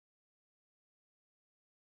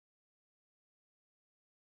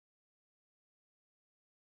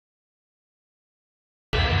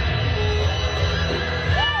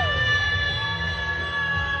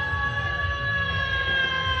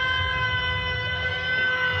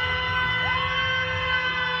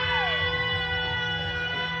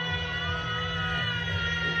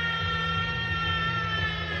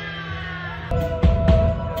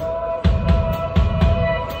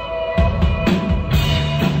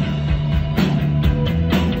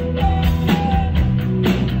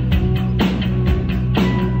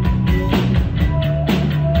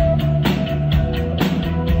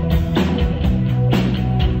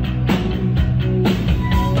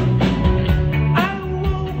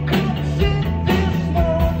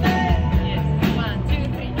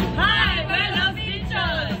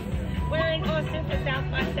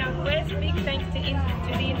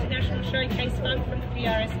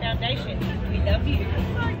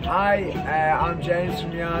Hi, I'm James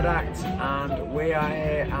from Yard Act, and we are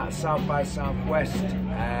here at South by Southwest,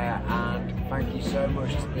 and thank you so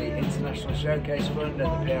much to the International Showcase Fund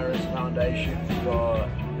and the PRS Foundation for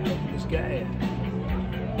helping us get here.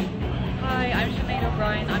 Hi, I'm Sinead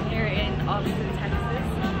O'Brien. I'm here in Austin, Texas.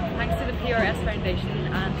 Thanks to the PRS Foundation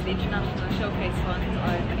and the International Showcase Fund,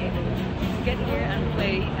 I've been able to get here and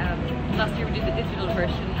play. Last year we did the digital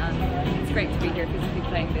version, and it's great to be here physically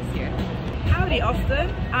playing this year. Howdy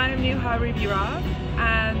Austin, I'm Nuha Ruby Ra,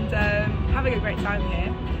 and having a great time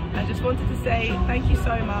here. I just wanted to say thank you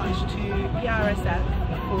so much to PRSF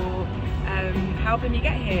for helping me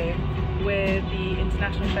get here with the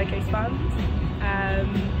International Showcase Fund,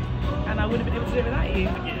 and I wouldn't have been able to do it without you.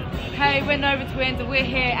 Hey, we're Nova Twins and we're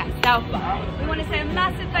here at South by. We want to say a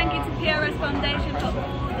massive thank you to PRS Foundation for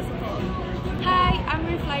all the support. Hi, I'm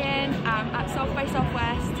Ruth Lyon. I'm at South by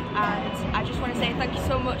Southwest, and I just want to say thank you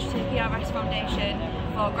so much to the PRS Foundation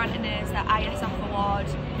for granting us the ISF award.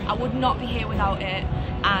 I would not be here without it,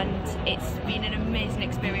 and it's been an amazing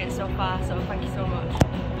experience so far, so thank you so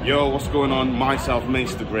much. Yo, what's going on? Myself,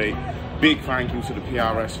 Mace the Great. Big thank you to the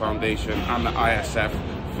PRS Foundation and the ISF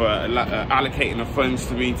for allocating the funds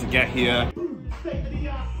to me to get here.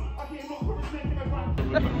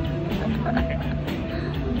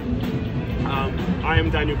 I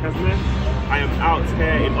am Casimir. I am out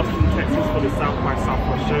here in Austin, Texas for the South by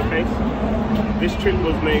Southwest Showcase. This trip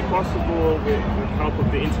was made possible with the help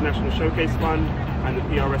of the International Showcase Fund and the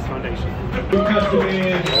PRS Foundation.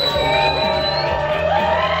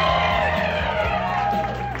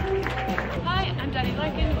 Hi, I'm Dani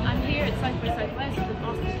Larkin. I'm here at South by Southwest in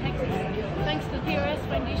Austin, Texas. Thanks to the PRS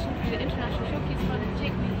Foundation for the International Showcase Fund for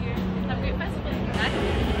taking me here. Have a great festival.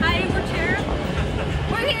 Hi, we're Cherym.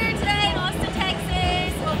 We're here today in Austin,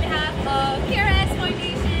 Texas on behalf of PRS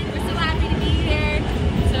Foundation. We're so happy to be here.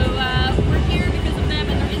 So we're here because of them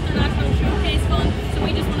and their International Showcase Fund. So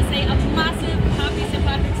we just want to say a massive happy St.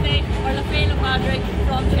 Patrick's Day, or La Fé La Patrick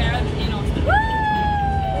from Cherym in Austin. Woo!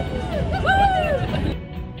 Woo!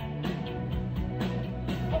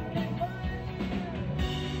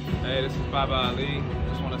 Hey, this is Baba Ali.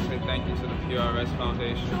 Just want to say thank you to the PRS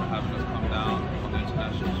Foundation for having us come down on the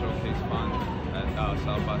International Showcase Fund at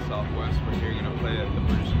South by Southwest. We're here going to play at the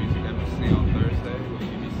British Music Embassy on Thursday with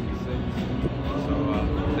BBC 6. So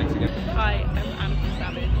thanks again. Hi, I'm Anna.